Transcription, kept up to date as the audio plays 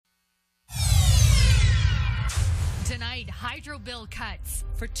Tonight, hydro bill cuts.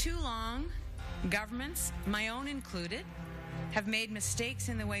 For too long, governments, my own included, have made mistakes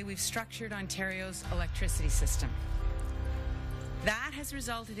in the way we've structured Ontario's electricity system. That has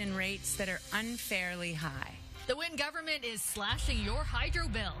resulted in rates that are unfairly high. The Wynne government is slashing your hydro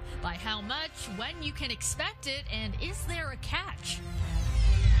bill. By how much, when you can expect it, and is there a catch?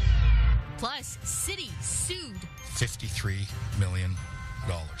 Plus, City sued $53 million.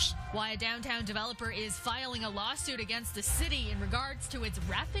 Why a downtown developer is filing a lawsuit against the city in regards to its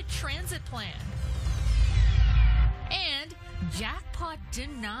rapid transit plan. And jackpot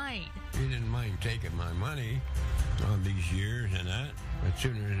denied. He didn't mind taking my money all these years and that, but as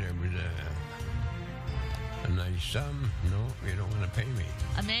soon as there was a nice sum, no, you don't want to pay me.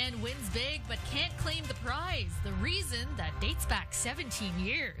 A man wins big but can't claim the prize. The reason that dates back 17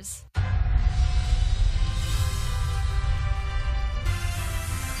 years.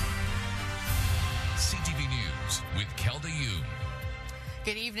 CTV News with Kelda Yoon.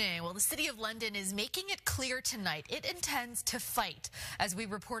 Good evening. Well, the City of London is making it clear tonight it intends to fight. As we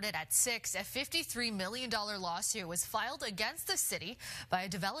reported at 6, a $53 million lawsuit was filed against the city by a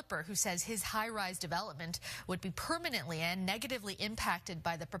developer who says his high-rise development would be permanently and negatively impacted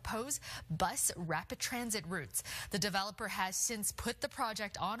by the proposed bus rapid transit routes. The developer has since put the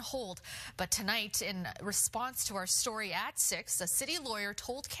project on hold, but tonight, in response to our story at 6, a city lawyer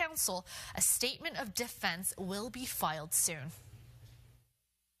told council a statement of defense will be filed soon.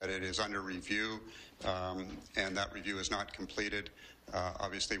 It is under review, and that review is not completed.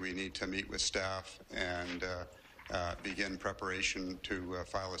 Obviously, we need to meet with staff and begin preparation to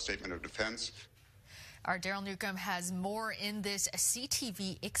file a statement of defense. Our Daryl Newcomb has more in this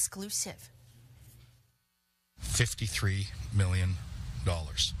CTV exclusive. $53 million.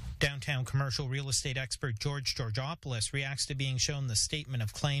 Downtown commercial real estate expert George Georgopoulos reacts to being shown the statement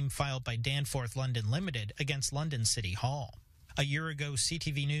of claim filed by Danforth London Limited against London City Hall. A year ago,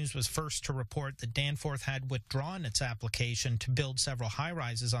 CTV News was first to report that Danforth had withdrawn its application to build several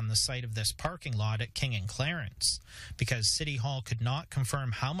high-rises on the site of this parking lot at King and Clarence because City Hall could not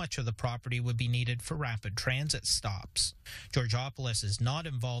confirm how much of the property would be needed for rapid transit stops. Georgopoulos is not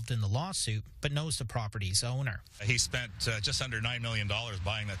involved in the lawsuit, but knows the property's owner. He spent just under $9 million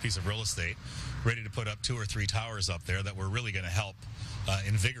buying that piece of real estate, ready to put up 2 or 3 towers up there that were really going to help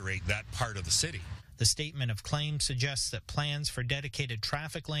invigorate that part of the city. The statement of claim suggests that plans for dedicated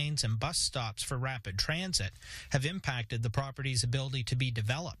traffic lanes and bus stops for rapid transit have impacted the property's ability to be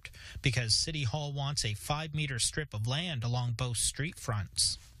developed because City Hall wants a 5-meter strip of land along both street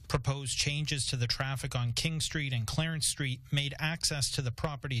fronts. Proposed changes to the traffic on King Street and Clarence Street made access to the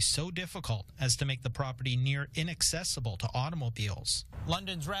property so difficult as to make the property near inaccessible to automobiles.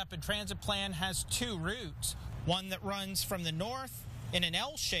 London's rapid transit plan has 2 routes, one that runs from the north in an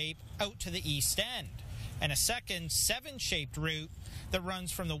L shape out to the east end, and a second 7-shaped route that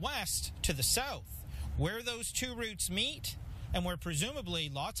runs from the west to the south. Where those 2 routes meet, and where presumably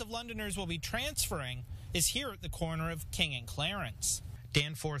lots of Londoners will be transferring, is here at the corner of King and Clarence.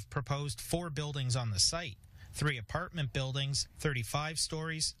 Danforth proposed 4 buildings on the site, 3 apartment buildings, 35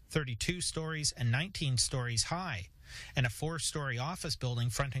 stories, 32 stories, and 19 stories high, and a 4-story office building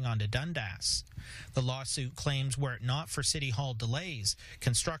fronting onto Dundas. The lawsuit claims were it not for City Hall delays,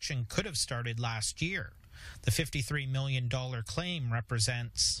 construction could have started last year. The $53 million claim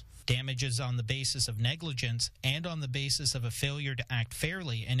represents damages on the basis of negligence and on the basis of a failure to act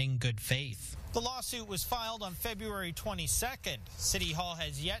fairly and in good faith. The lawsuit was filed on February 22nd. City Hall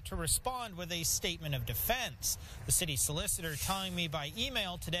has yet to respond with a statement of defense. The city solicitor telling me by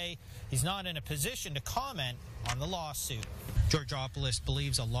email today he's not in a position to comment on the lawsuit. Georgopoulos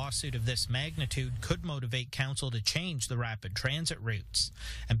believes a lawsuit of this magnitude could motivate council to change the rapid transit routes.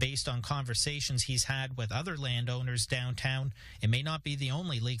 And based on conversations he's had with other landowners downtown, it may not be the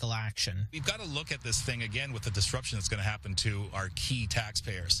only legal action. We've got to look at this thing again with the disruption that's going to happen to our key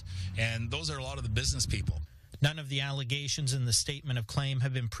taxpayers. And those are a lot of the business people. None of the allegations in the statement of claim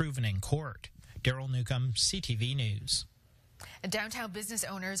have been proven in court. Daryl Newcomb, CTV News. Downtown business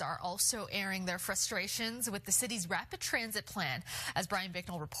owners are also airing their frustrations with the city's rapid transit plan. As Brian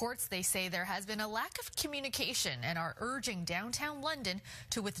Bicknell reports, they say there has been a lack of communication and are urging downtown London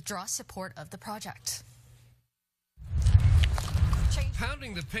to withdraw support of the project.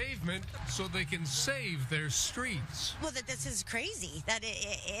 pounding the pavement so they can save their streets. Well, that this is crazy. That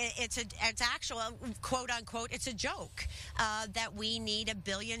it's actual, quote unquote, it's a joke that we need $1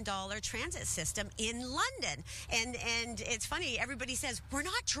 billion transit system in London. And it's funny. Everybody says we're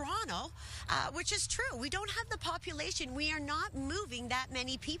not Toronto, which is true. We don't have the population. We are not moving that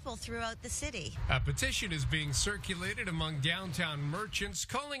many people throughout the city. A petition is being circulated among downtown merchants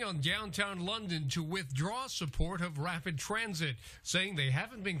calling on downtown London to withdraw support of rapid transit, saying they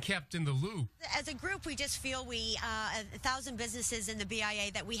haven't been kept in the loop. As a group, we just feel 1,000 businesses in the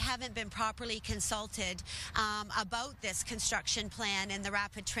BIA that we haven't been properly consulted about this construction plan and the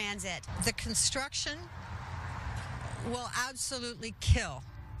rapid transit. The construction will absolutely kill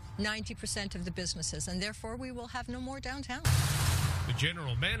 90% of the businesses, and therefore we will have no more downtown. The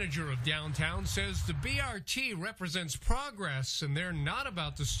general manager of downtown says the BRT represents progress and they're not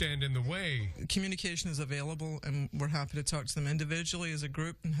about to stand in the way. Communication is available and we're happy to talk to them individually as a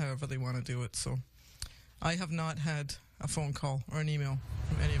group and however they want to do it. So I have not had a phone call or an email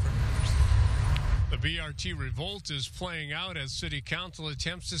from any of our members. The BRT revolt is playing out as City Council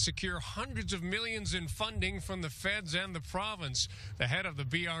attempts to secure hundreds of millions in funding from the feds and the province. The head of the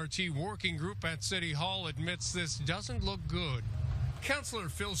BRT working group at City Hall admits this doesn't look good. Councillor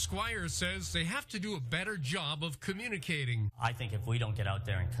Phil Squires says they have to do a better job of communicating. I think if we don't get out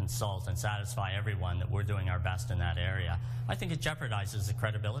there and consult and satisfy everyone that we're doing our best in that area, I think it jeopardizes the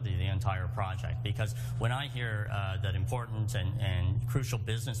credibility of the entire project. Because when I hear that important and crucial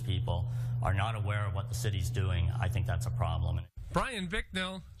business people are not aware of what the city's doing, I think that's a problem. Brian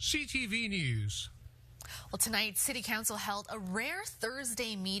Bicknell, CTV News. Well, tonight, City Council held a rare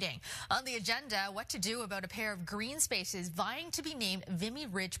Thursday meeting. On the agenda, what to do about a pair of green spaces vying to be named Vimy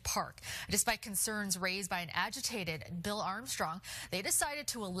Ridge Park. Despite concerns raised by an agitated Bill Armstrong, they decided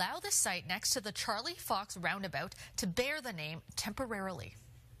to allow the site next to the Charlie Fox roundabout to bear the name temporarily.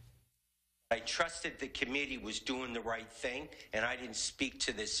 I trusted the committee was doing the right thing, and I didn't speak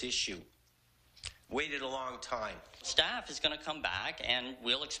to this issue. Waited a long time. Staff is going to come back, and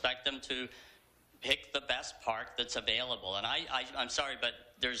we'll expect them to pick the best park that's available. And I'm sorry, but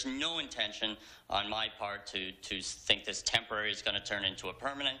there's no intention on my part to think this temporary is going to turn into a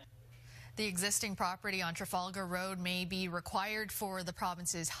permanent. The existing property on Trafalgar Road may be required for the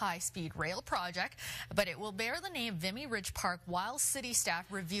province's high-speed rail project, but it will bear the name Vimy Ridge Park while city staff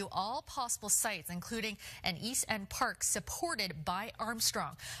review all possible sites, including an East End Park supported by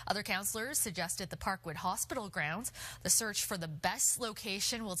Armstrong. Other councillors suggested the Parkwood Hospital grounds. The search for the best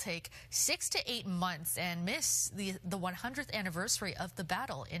location will take 6 to 8 months and miss the 100th anniversary of the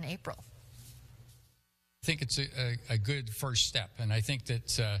battle in April. I think it's a good first step, and I think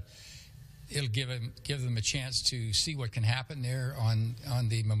that it'll give them a chance to see what can happen there on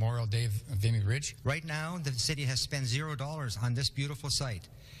the Memorial Day of Vimy Ridge. Right now, the city has spent $0 on this beautiful site.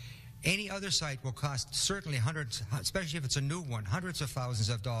 Any other site will cost certainly hundreds, especially if it's a new one, hundreds of thousands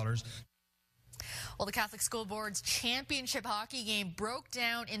of dollars. Well, the Catholic School Board's championship hockey game broke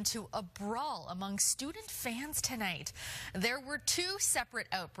down into a brawl among student fans tonight. There were 2 separate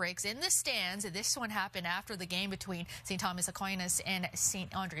outbreaks in the stands. This one happened after the game between St. Thomas Aquinas and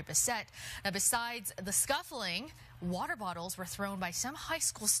St. Andre Bessette. Now, besides the scuffling, water bottles were thrown by some high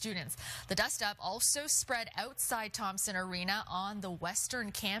school students. The dust-up also spread outside Thompson Arena on the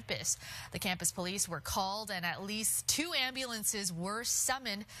western campus. The campus police were called and at least 2 ambulances were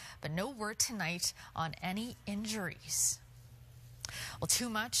summoned, but no word tonight on any injuries. Well, too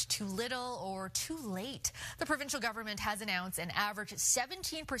much, too little, or too late. The provincial government has announced an average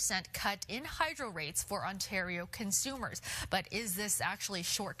 17% cut in hydro rates for Ontario consumers. But is this actually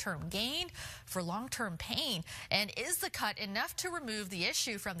short-term gain for long-term pain? And is the cut enough to remove the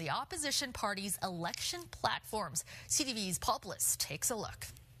issue from the opposition party's election platforms? CTV's Paul Bliss takes a look.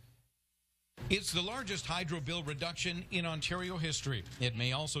 It's the largest hydro bill reduction in Ontario history. It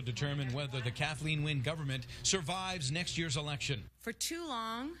may also determine whether the Kathleen Wynne government survives next year's election. For too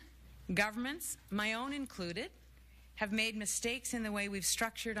long, governments, my own included, have made mistakes in the way we've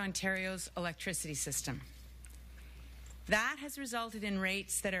structured Ontario's electricity system. That has resulted in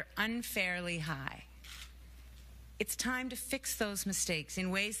rates that are unfairly high. It's time to fix those mistakes in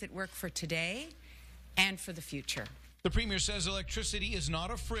ways that work for today and for the future. The Premier says electricity is not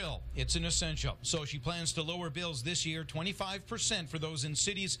a frill, it's an essential. So she plans to lower bills this year 25% for those in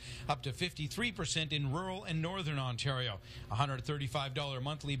cities, up to 53% in rural and northern Ontario. A $135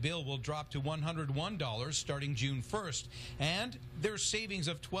 monthly bill will drop to $101 starting June 1st. And there's savings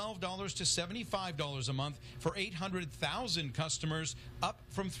of $12 to $75 a month for 800,000 customers, up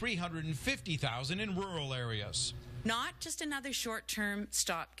from 350,000 in rural areas. Not just another short-term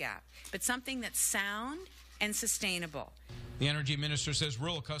stopgap, but something that's sound and sustainable. The energy minister says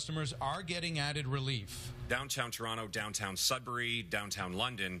rural customers are getting added relief. Downtown Toronto, downtown Sudbury, downtown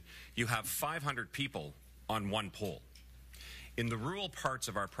London, you have 500 people on one pole. In the rural parts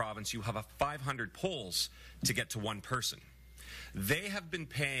of our province, you have 500 poles to get to one person. They have been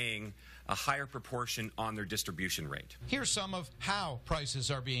paying a higher proportion on their distribution rate. Here's some of how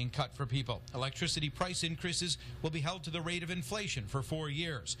prices are being cut for people. Electricity price increases will be held to the rate of inflation for 4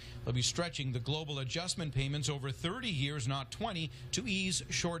 years. They'll be stretching the global adjustment payments over 30 years, not 20, to ease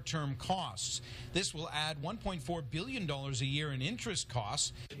short-term costs. This will add $1.4 billion a year in interest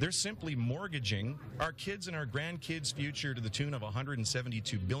costs. They're simply mortgaging our kids' and our grandkids' future to the tune of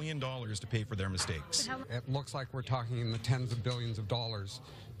 $172 billion to pay for their mistakes. It looks like we're talking in the tens of billions of dollars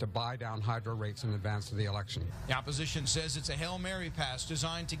to buy down hydro rates in advance of the election. The opposition says it's a Hail Mary pass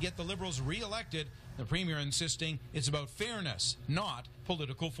designed to get the Liberals re-elected. The Premier insisting it's about fairness, not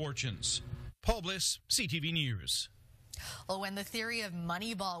political fortunes. Paul Bliss, CTV News. Well, when the theory of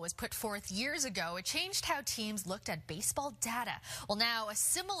Moneyball was put forth years ago, it changed how teams looked at baseball data. Well, now a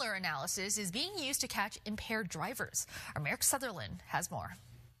similar analysis is being used to catch impaired drivers. Our Merrick Sutherland has more.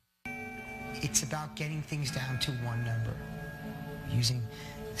 It's about getting things down to one number. Using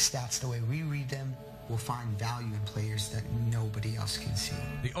stats the way we read them, we'll find value in players that nobody else can see.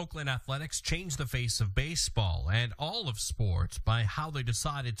 The Oakland Athletics changed the face of baseball and all of sports by how they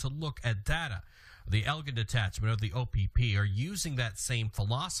decided to look at data. The Elgin detachment of the OPP are using that same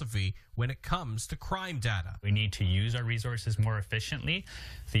philosophy when it comes to crime data. We need to use our resources more efficiently.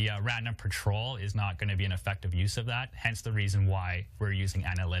 The random patrol is not going to be an effective use of that, hence the reason why we're using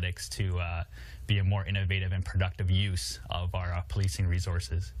analytics to be a more innovative and productive use of our policing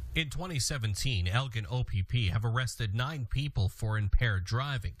resources. In 2017, Elgin OPP have arrested 9 people for impaired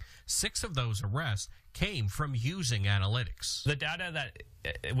driving. 6 of those arrests came from using analytics. The data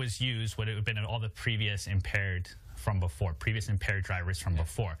that was used would have been all the previous impaired drivers from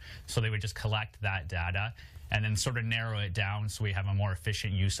before. So they would just collect that data and then sort of narrow it down so we have a more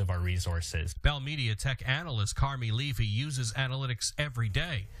efficient use of our resources. Bell Media Tech analyst Carmi Levy uses analytics every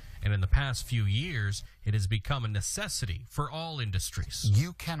day. And in the past few years, it has become a necessity for all industries.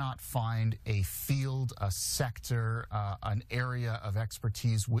 You cannot find a field, a sector, an area of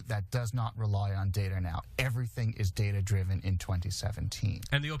expertise that does not rely on data now. Everything is data-driven in 2017.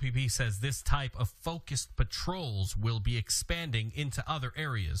 And the OPP says this type of focused patrols will be expanding into other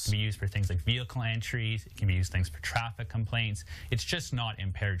areas. It can be used for things like vehicle entries. It can be used things for traffic complaints. It's just not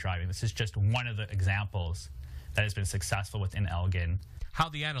impaired driving. This is just one of the examples that has been successful within Elgin. How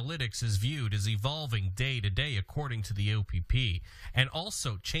the analytics is viewed is evolving day to day according to the OPP, and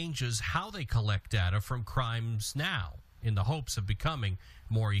also changes how they collect data from crimes now in the hopes of becoming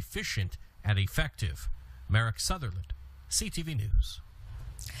more efficient and effective. Merrick Sutherland, CTV News.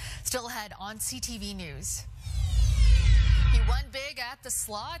 Still ahead on CTV News. He won big at the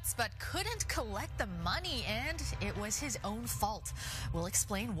slots, but couldn't collect the money, and it was his own fault. We'll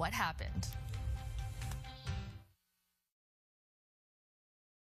explain what happened.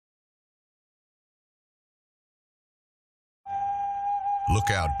 Look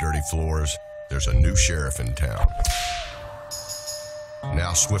out, dirty floors. There's a new sheriff in town.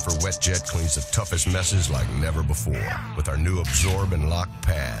 Now Swiffer WetJet cleans the toughest messes like never before with our new absorb and lock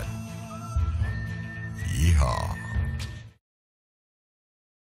pad. Yeehaw.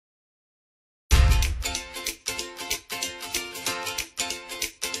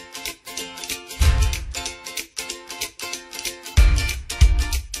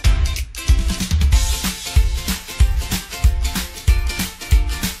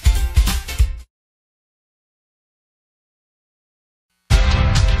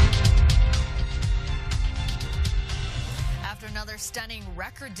 Stunning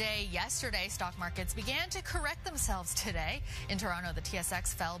record day yesterday, stock markets began to correct themselves today. In Toronto, the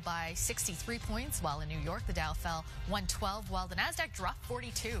TSX fell by 63 points, while in New York, the Dow fell 112, while the Nasdaq dropped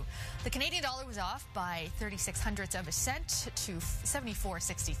 42. The Canadian dollar was off by 0.36 of a cent to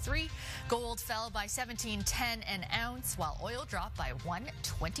 74.63. Gold fell by 17.10 an ounce, while oil dropped by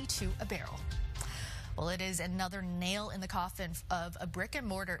 1.22 a barrel. Well, it is another nail in the coffin of a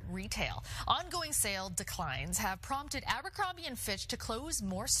brick-and-mortar retail. Ongoing sale declines have prompted Abercrombie & Fitch to close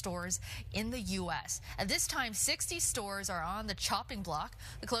more stores in the U.S. At this time, 60 stores are on the chopping block.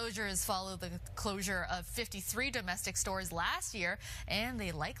 The closures follow the closure of 53 domestic stores last year, and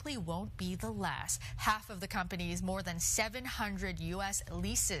they likely won't be the last. Half of the company's more than 700 U.S.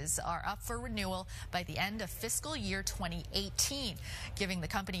 leases are up for renewal by the end of fiscal year 2018, giving the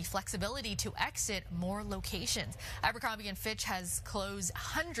company flexibility to exit more locations. Abercrombie & Fitch has closed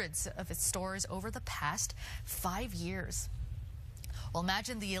hundreds of its stores over the past 5 years. Well,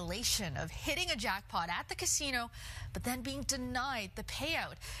 imagine the elation of hitting a jackpot at the casino, but then being denied the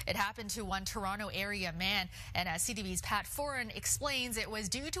payout. It happened to one Toronto area man, and as CTV's Pat Foran explains, it was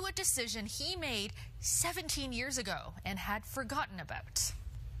due to a decision he made 17 years ago and had forgotten about.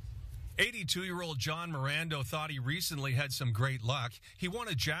 82-year-old John Mirando thought he recently had some great luck. He won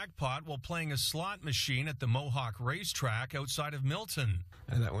a jackpot while playing a slot machine at the Mohawk racetrack outside of Milton.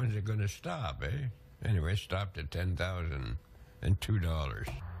 And that when's it going to stop, eh? Anyway, it stopped at $10,002.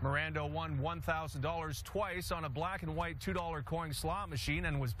 Mirando won $1,000 twice on a black and white $2 coin slot machine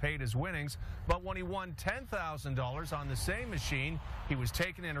and was paid his winnings. But when he won $10,000 on the same machine, he was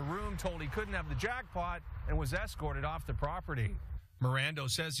taken in a room, told he couldn't have the jackpot, and was escorted off the property. Mirando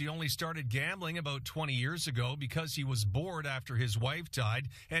says he only started gambling about 20 years ago because he was bored after his wife died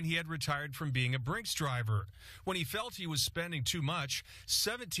and he had retired from being a Brinks driver. When he felt he was spending too much,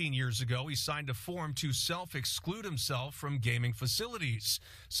 17 years ago he signed a form to self-exclude himself from gaming facilities,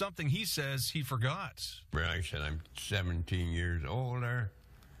 something he says he forgot. I said I'm 17 years older.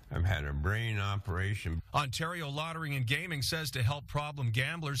 I've had a brain operation. Ontario Lottery and Gaming says to help problem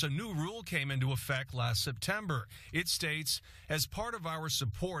gamblers, a new rule came into effect last September. It states, as part of our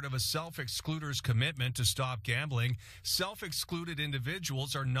support of a self-excluder's commitment to stop gambling, self-excluded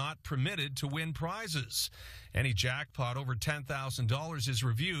individuals are not permitted to win prizes. Any jackpot over $10,000 is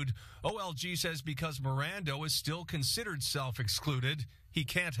reviewed. OLG says because Mirando is still considered self-excluded, he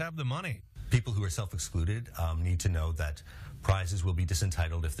can't have the money. People who are self-excluded need to know that prizes will be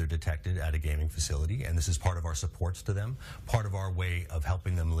disentitled if they're detected at a gaming facility, and this is part of our support to them, part of our way of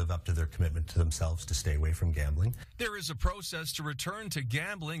helping them live up to their commitment to themselves to stay away from gambling. There is a process to return to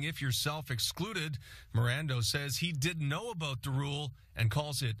gambling if you're self-excluded. Mirando says he didn't know about the rule and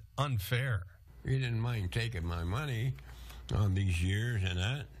calls it unfair. He didn't mind taking my money all these years and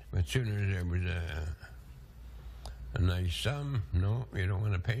that, but as soon as there was a nice sum, no, you don't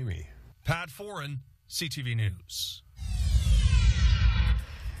want to pay me. Pat Foran, CTV News.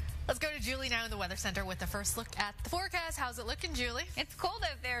 Let's go to Julie now in the Weather Center with the first look at the forecast. How's it looking, Julie? It's cold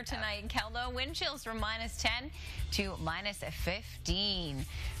out there tonight in Keldo. Wind chills from -10 to -15.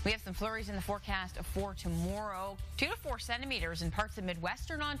 We have some flurries in the forecast for tomorrow. 2 to 4 centimeters in parts of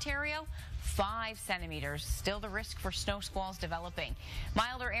Midwestern Ontario. 5 centimeters. Still the risk for snow squalls developing.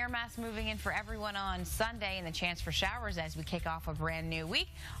 Milder air mass moving in for everyone on Sunday, and the chance for showers as we kick off a brand new week.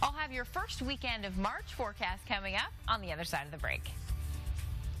 I'll have your first weekend of March forecast coming up on the other side of the break.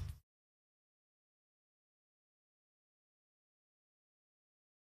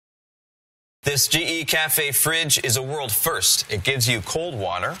 This GE Cafe fridge is a world first. It gives you cold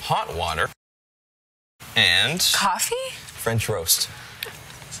water, hot water, and coffee? French roast.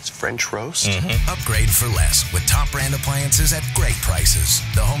 It's French roast? Upgrade for less with top brand appliances at great prices.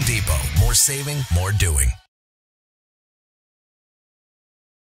 The Home Depot. More saving, more doing.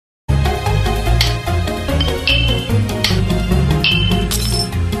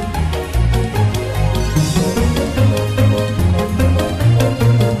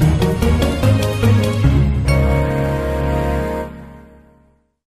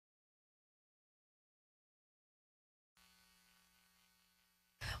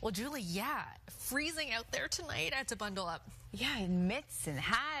 Well, Julie, yeah, freezing out there tonight. I had to bundle up. Yeah, and mitts and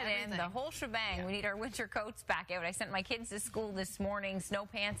hat Everything. and the whole shebang. Yeah. We need our winter coats back out. I sent my kids to school this morning, snow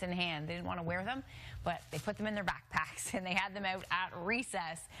pants in hand. They didn't want to wear them, but they put them in their backpacks, and they had them out at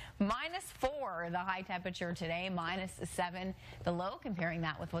recess. -4, the high temperature today, -7, the low, comparing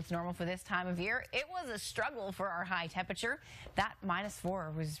that with what's normal for this time of year. It was a struggle for our high temperature. That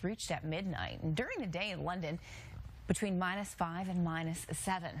 -4 was reached at midnight. And during the day in London, between -5 and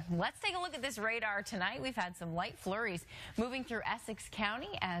 -7. Let's take a look at this radar tonight. We've had some light flurries moving through Essex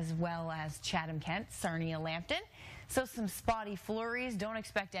County as well as Chatham-Kent, Sarnia-Lambton. So some spotty flurries. Don't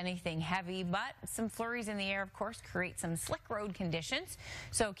expect anything heavy, but some flurries in the air, of course, create some slick road conditions.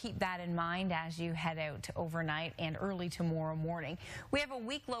 So keep that in mind as you head out overnight and early tomorrow morning. We have a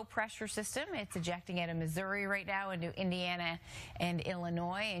weak low pressure system. It's ejecting out of Missouri right now into Indiana and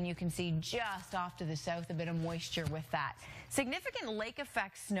Illinois, and you can see just off to the south a bit of moisture with that. Significant lake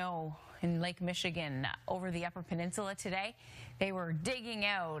effect snow in Lake Michigan over the Upper Peninsula today. They were digging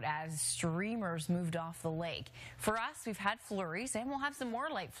out as streamers moved off the lake. For us, we've had flurries, and we'll have some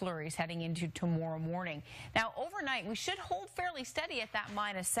more light flurries heading into tomorrow morning. Now, overnight, we should hold fairly steady at that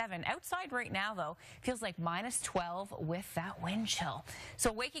 -7. Outside right now, though, feels like -12 with that wind chill.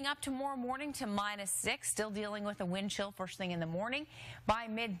 So waking up tomorrow morning to -6, still dealing with a wind chill first thing in the morning. By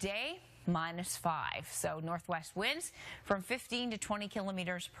midday, -5. So northwest winds from 15 to 20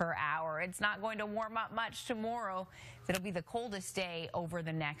 kilometers per hour. It's not going to warm up much tomorrow. It'll be the coldest day over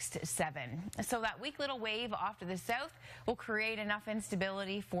the next 7. So that weak little wave off to the south will create enough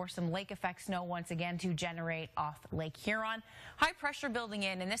instability for some lake effect snow once again to generate off Lake Huron. High pressure building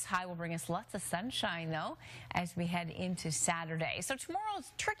in, and this high will bring us lots of sunshine though as we head into Saturday. So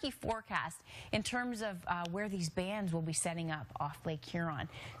tomorrow's tricky forecast in terms of where these bands will be setting up off Lake Huron.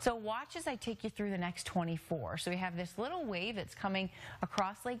 So watch as I take you through the next 24. So we have this little wave that's coming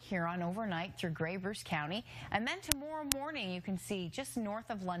across Lake Huron overnight through Grey Bruce County, and then tomorrow morning you can see just north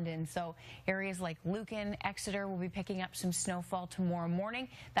of London, so areas like Lucan, Exeter will be picking up some snowfall tomorrow morning.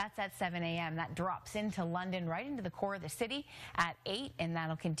 That's at 7 a.m. That drops into London, right into the core of the city at 8, and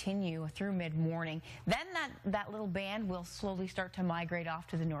that'll continue through mid-morning. Then that little band will slowly start to migrate off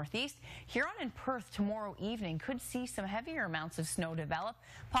to the northeast. Huron and Perth tomorrow evening could see some heavier amounts of snow develop,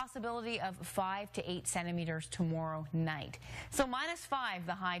 possibility of 5 to 8 centimeters tomorrow night. So -5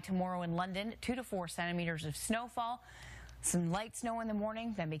 the high tomorrow in London, 2 to 4 centimeters of snowfall. Some light snow in the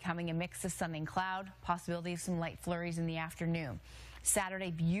morning, then becoming a mix of sun and cloud, possibility of some light flurries in the afternoon.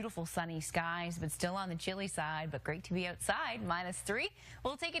 Saturday, beautiful sunny skies, but still on the chilly side, but great to be outside, -3.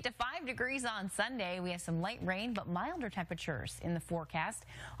 We'll take it to 5 degrees on Sunday. We have some light rain, but milder temperatures in the forecast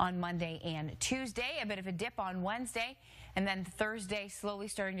on Monday and Tuesday. A bit of a dip on Wednesday, and then Thursday, slowly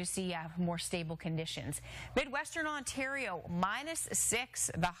starting to see more stable conditions. Midwestern Ontario, -6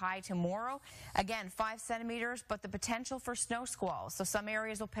 the high tomorrow. Again, 5 centimeters, but the potential for snow squalls. So some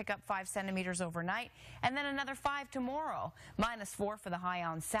areas will pick up 5 centimeters overnight, and then another 5 tomorrow. -4 for the high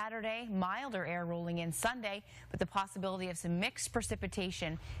on Saturday. Milder air rolling in Sunday, with the possibility of some mixed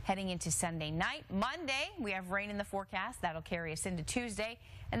precipitation heading into Sunday night. Monday, we have rain in the forecast. That'll carry us into Tuesday,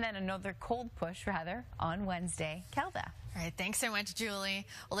 and then another cold push, on Wednesday. Kelda. All right, thanks so much, Julie.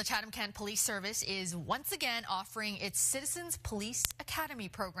 Well, the Chatham-Kent Police Service is once again offering its Citizens Police Academy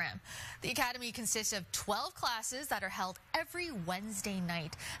program. The academy consists of 12 classes that are held every Wednesday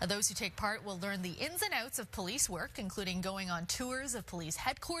night. Those who take part will learn the ins and outs of police work, including going on tours of police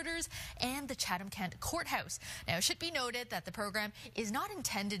headquarters and the Chatham-Kent Courthouse. Now, it should be noted that the program is not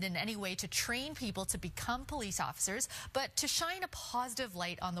intended in any way to train people to become police officers, but to shine a positive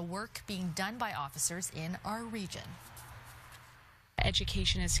light on the work being done by officers in our region.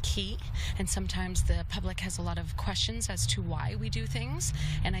 Education is key, and sometimes the public has a lot of questions as to why we do things,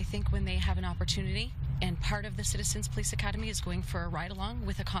 and I think when they have an opportunity, and part of the Citizens Police Academy is going for a ride-along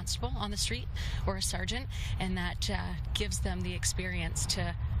with a constable on the street or a sergeant, and that gives them the experience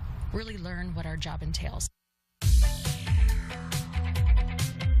to really learn what our job entails.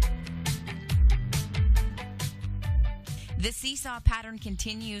 The seesaw pattern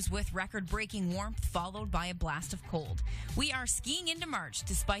continues with record-breaking warmth followed by a blast of cold. We are skiing into March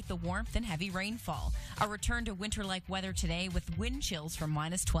despite the warmth and heavy rainfall. A return to winter-like weather today with wind chills from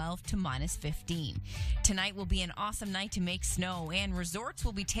 -12 to -15. Tonight will be an awesome night to make snow, and resorts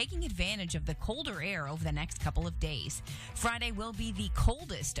will be taking advantage of the colder air over the next couple of days. Friday will be the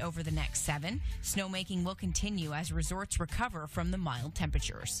coldest over the next 7. Snowmaking will continue as resorts recover from the mild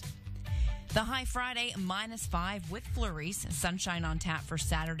temperatures. The high Friday, -5 with flurries. Sunshine on tap for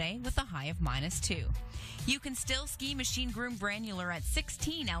Saturday with a high of -2. You can still ski Machine Groom Granular at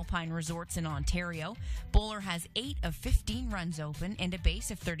 16 alpine resorts in Ontario. Bowler has 8 of 15 runs open and a base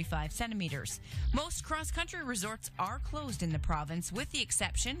of 35 centimeters. Most cross-country resorts are closed in the province with the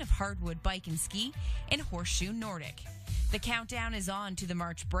exception of Hardwood Bike and Ski and Horseshoe Nordic. The countdown is on to the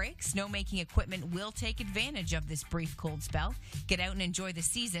March break. Snowmaking equipment will take advantage of this brief cold spell. Get out and enjoy the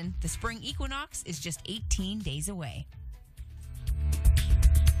season. The spring equinox is just 18 days away.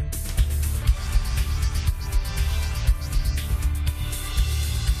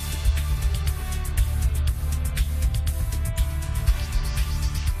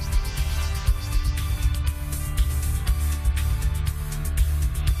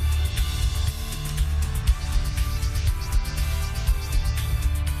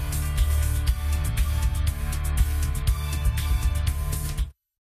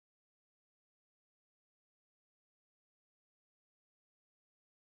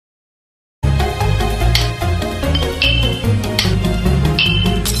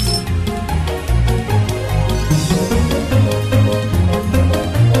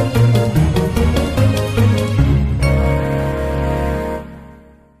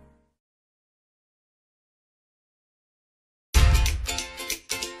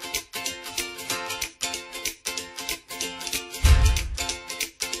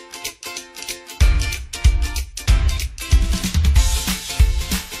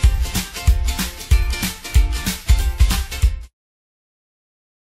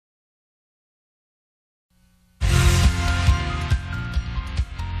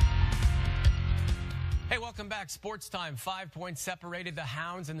 back. Sports time. 5 points separated the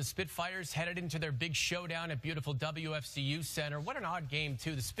Hounds and the Spitfires headed into their big showdown at beautiful WFCU Center. What an odd game,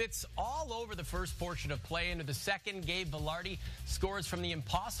 too. The Spits all over the first portion of play. Into the second, Gabe Velarde scores from the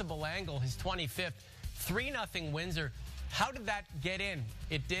impossible angle, his 25th. 3-0 Windsor. How did that get in?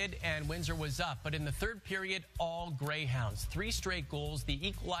 It did, and Windsor was up. But in the third period, all Greyhounds. 3 straight goals. The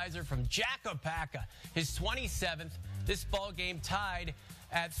equalizer from Jack Opaka, his 27th. This ball game tied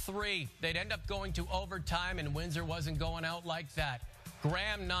at 3. They'd end up going to overtime, and Windsor wasn't going out like that.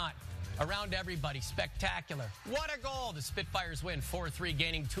 Graham Knott around everybody. Spectacular. What a goal. The Spitfires win 4-3,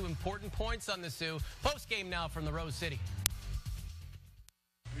 gaining 2 important points on the Sioux. Post-game now from the Rose City.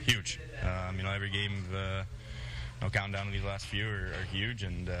 Huge. Every game, counting down to these last few are huge,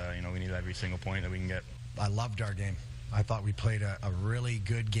 and, we need every single point that we can get. I loved our game. I thought we played a really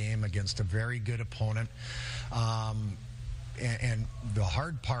good game against a very good opponent. And the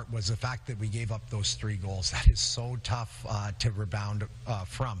hard part was the fact that we gave up those 3 goals. That is so tough to rebound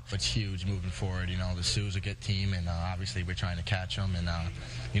from. It's huge moving forward. The Sioux is a good team, and obviously we're trying to catch them. And,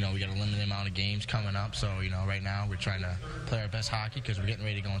 we got a limited amount of games coming up. So, right now we're trying to play our best hockey because we're getting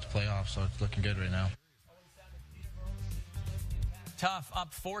ready to go into playoffs. So it's looking good right now. Tough,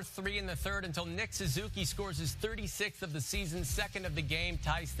 up 4-3 in the third until Nick Suzuki scores his 36th of the season, second of the game,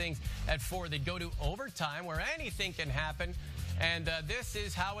 ties things at 4. They go to overtime where anything can happen, and this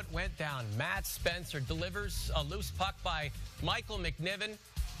is how it went down. Matt Spencer delivers a loose puck by Michael McNiven,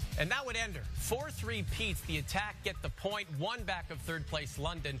 and that would end her. 4-3 Pete's. The Attack get the point, 1 back of third place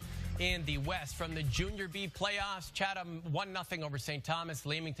London in the West. From the Junior B playoffs, Chatham 1-0 over St. Thomas.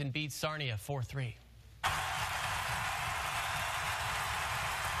 Leamington beats Sarnia 4-3.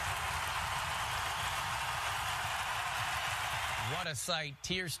 What a sight.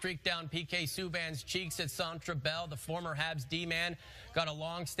 Tears streaked down PK Subban's cheeks at Centre Bell. The former Habs D-man got a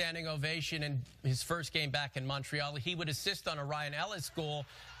long-standing ovation in his first game back in Montreal. He would assist on a Ryan Ellis goal,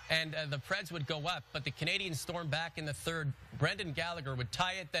 and the Preds would go up. But the Canadians stormed back in the third. Brendan Gallagher would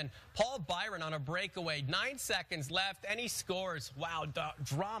tie it. Then Paul Byron on a breakaway. 9 seconds left, and he scores. Wow,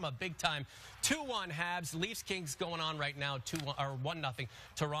 drama big time. 2-1 Habs. Leafs Kings going on right now. 1-0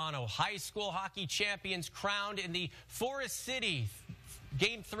 Toronto. High school hockey champions crowned in the Forest City.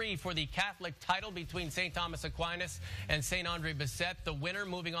 Game 3 for the Catholic title between St. Thomas Aquinas and St. Andre Bessette. The winner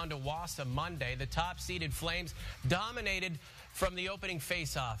moving on to Wausau Monday. The top-seeded Flames dominated from the opening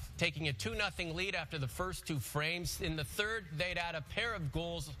face-off, taking a 2-0 lead after the first 2 frames. In the third, they'd add a pair of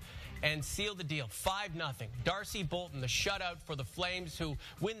goals and seal the deal. 5-0. Darcy Bolton, the shutout for the Flames, who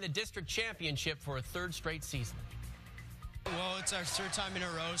win the district championship for a 3rd straight season. Well, it's our 3rd time in a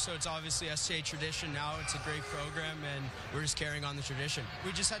row, so it's obviously SCA tradition now. It's a great program, and we're just carrying on the tradition.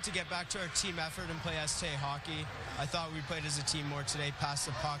 We just had to get back to our team effort and play SCA hockey. I thought we played as a team more today, passed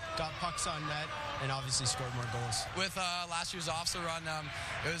the puck, got pucks on net, and obviously scored more goals. With last year's Officer run,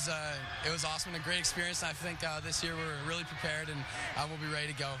 it was awesome and a great experience. And I think this year we're really prepared, and we'll be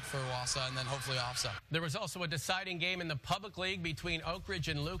ready to go for Wausau and then hopefully Officer. There was also a deciding game in the Public League between Oak Ridge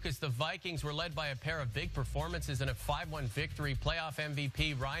and Lucas. The Vikings were led by a pair of big performances in a 5-1 victory. Playoff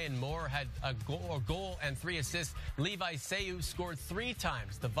MVP Ryan Moore had a goal and 3 assists. Levi Seyu scored 3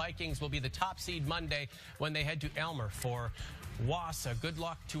 times. The Vikings will be the top seed Monday when they head to Elmer for Wausau. Good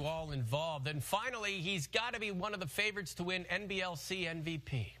luck to all involved. And finally, he's got to be one of the favorites to win NBLC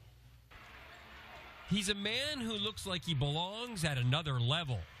MVP. He's a man who looks like he belongs at another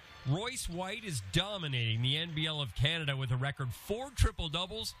level. Royce White is dominating the NBL of Canada with a record 4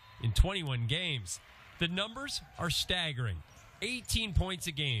 triple-doubles in 21 games. The numbers are staggering. 18 points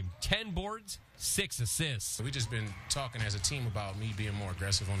a game, 10 boards, 6 assists. We've just been talking as a team about me being more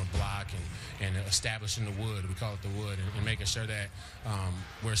aggressive on the block and establishing the wood. We call it the wood, and making sure that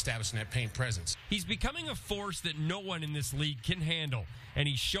we're establishing that paint presence. He's becoming a force that no one in this league can handle, and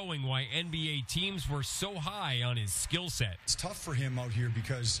he's showing why NBA teams were so high on his skill set. It's tough for him out here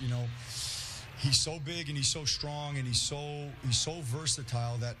because, he's so big and he's so strong and he's so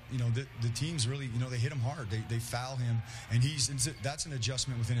versatile that the teams really they hit him hard. They foul him, and that's an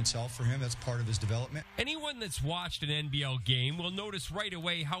adjustment within itself for him. That's part of his development. Anyone that's watched an NBL game will notice right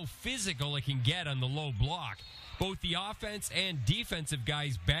away how physical it can get on the low block. Both the offense and defensive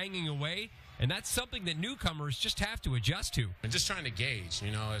guys banging away, and that's something that newcomers just have to adjust to. And just trying to gauge,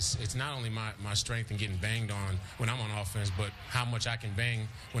 it's not only my strength and getting banged on when I'm on offense, but how much I can bang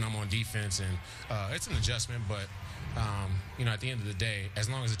when I'm on defense. And it's an adjustment, but, at the end of the day, as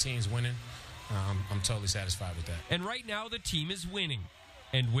long as the team's winning, I'm totally satisfied with that. And right now the team is winning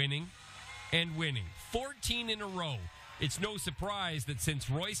and winning and winning. 14 in a row. It's no surprise that since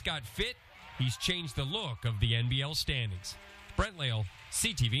Royce got fit, he's changed the look of the NBL standings. Brent Lale,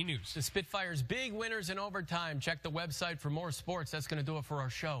 CTV News. The Spitfires' big winners in overtime. Check the website for more sports. That's going to do it for our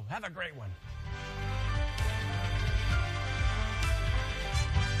show. Have a great one.